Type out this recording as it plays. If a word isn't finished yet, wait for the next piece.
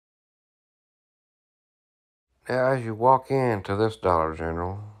Now, as you walk into this Dollar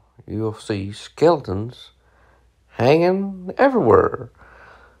General, you'll see skeletons hanging everywhere.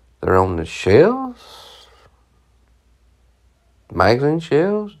 They're on the shelves, magazine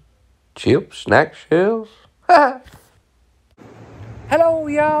shelves, chips, snack shelves. Hello,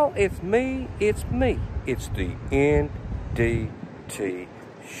 y'all. It's me. It's the N.D.T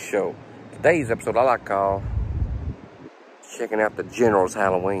show. Today's episode I like to call Checking Out the General's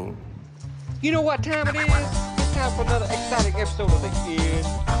Halloween. You know what time it is? It's time for another exciting episode of the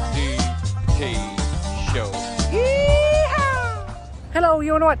N.D.T show. Yeehaw! Hello,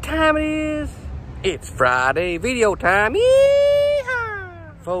 you know what time it is? It's Friday video time.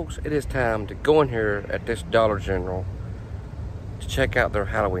 Yeehaw! Folks, it is time to go in here at this Dollar General to check out their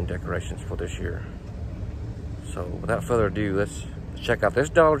Halloween decorations for this year. So without further ado, let's check out this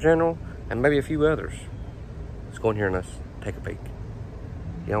Dollar General and maybe a few others. Let's go in here and let's take a peek.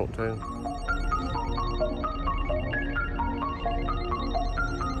 You want to?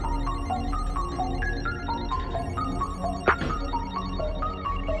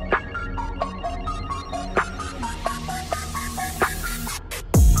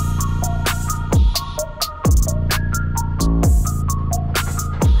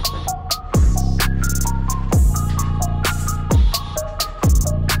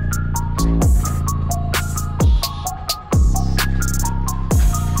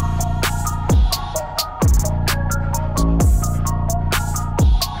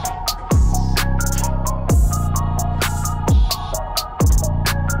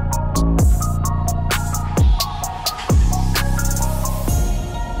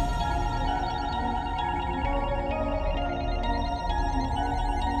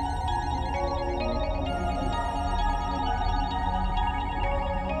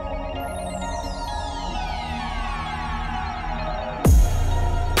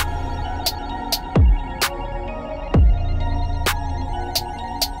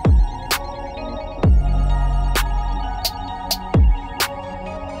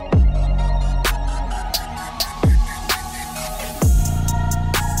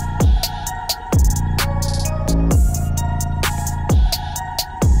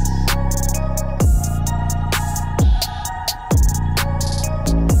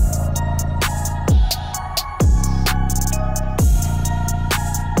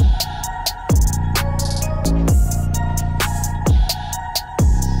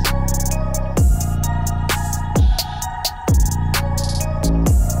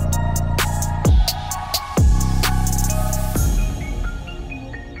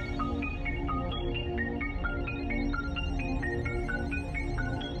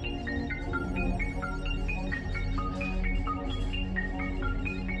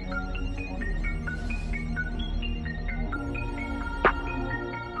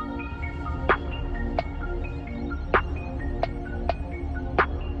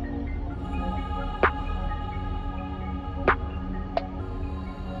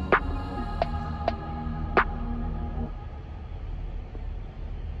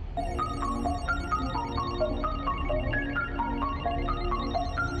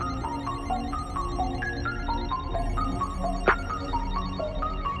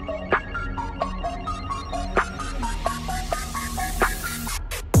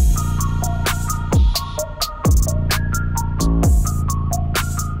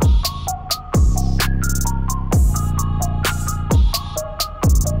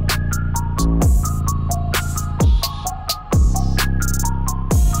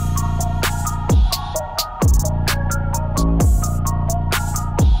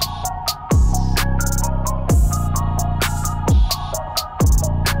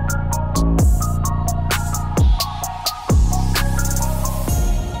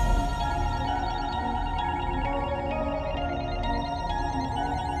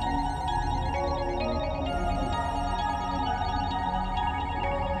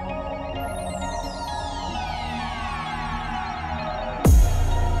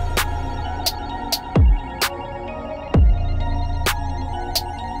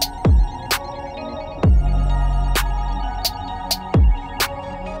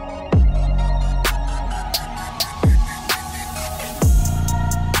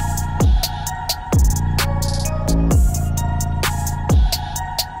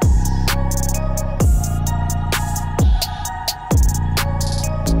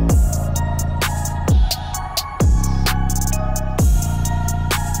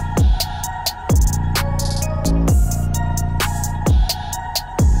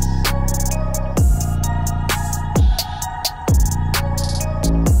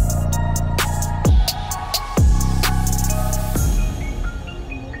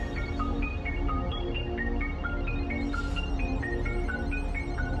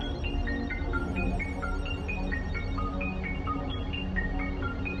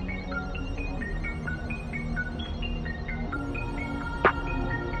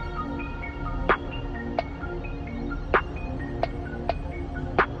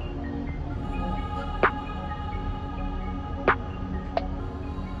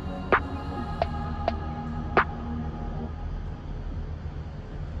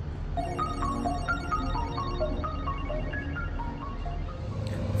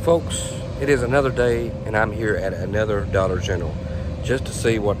 Folks, it is another day and I'm here at another Dollar General just to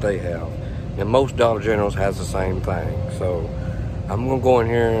see what they have. And most Dollar Generals has the same thing. So I'm gonna go in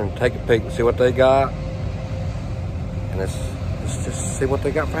here and take a peek and see what they got. And let's just see what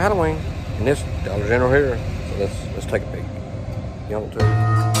they got for Halloween in this Dollar General here. So let's take a peek. You want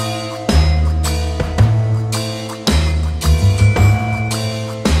to?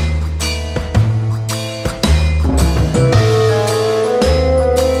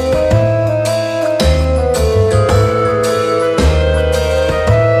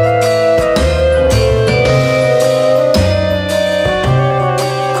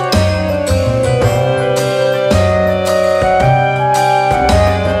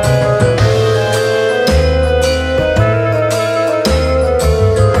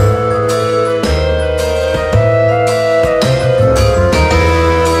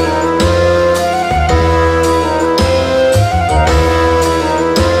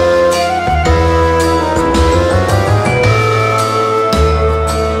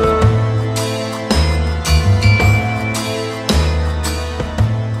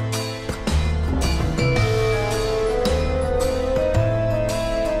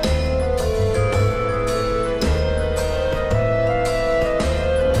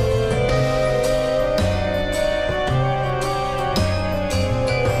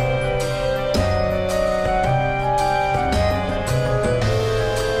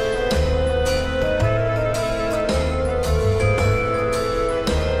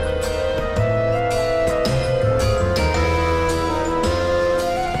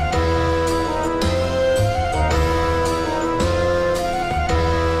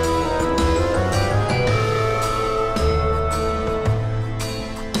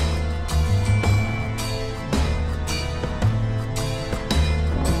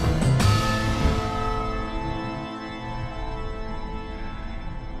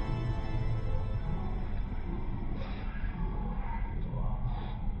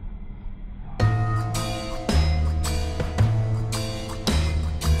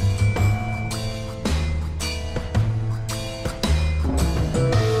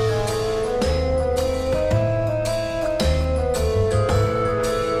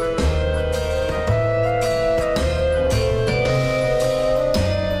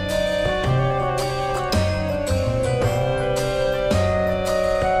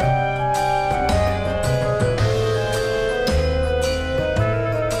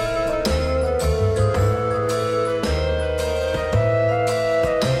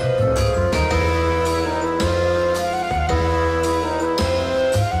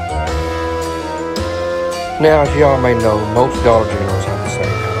 Now, as y'all may know, most Dollar Generals have the same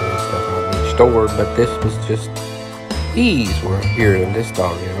Halloween stuff in each store, but this was just, these were here in this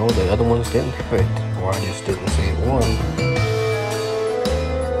Dollar General. The other ones didn't have it, or I just didn't see it one.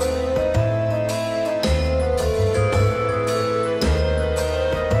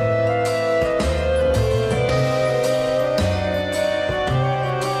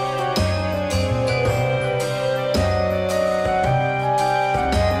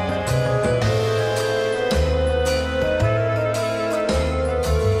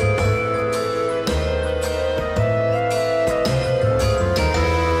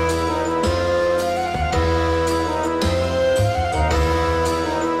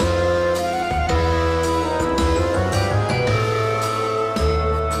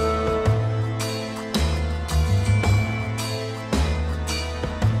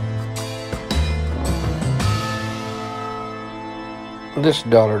 This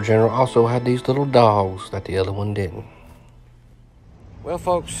Dollar General also had these little dogs that the other one didn't. Well,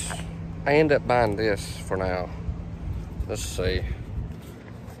 folks, I end up buying this for now. Let's see.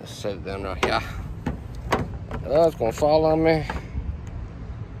 Let's set it down right here. Oh, it's gonna fall on me.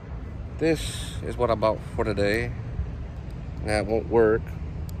 This is what I bought for today. Now it won't work.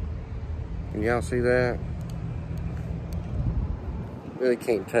 Can y'all see that? Really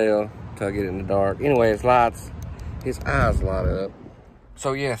can't tell until I get it in the dark. Anyway, his eyes light up.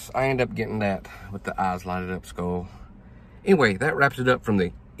 So yes, I end up getting that with the eyes lighted up skull. Anyway, that wraps it up from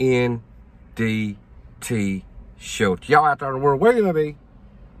the N.D.T show. To y'all out there in the world, where you gonna be?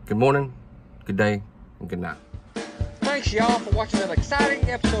 Good morning, good day, and good night. Thanks y'all for watching that exciting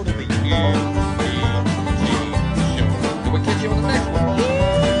episode of the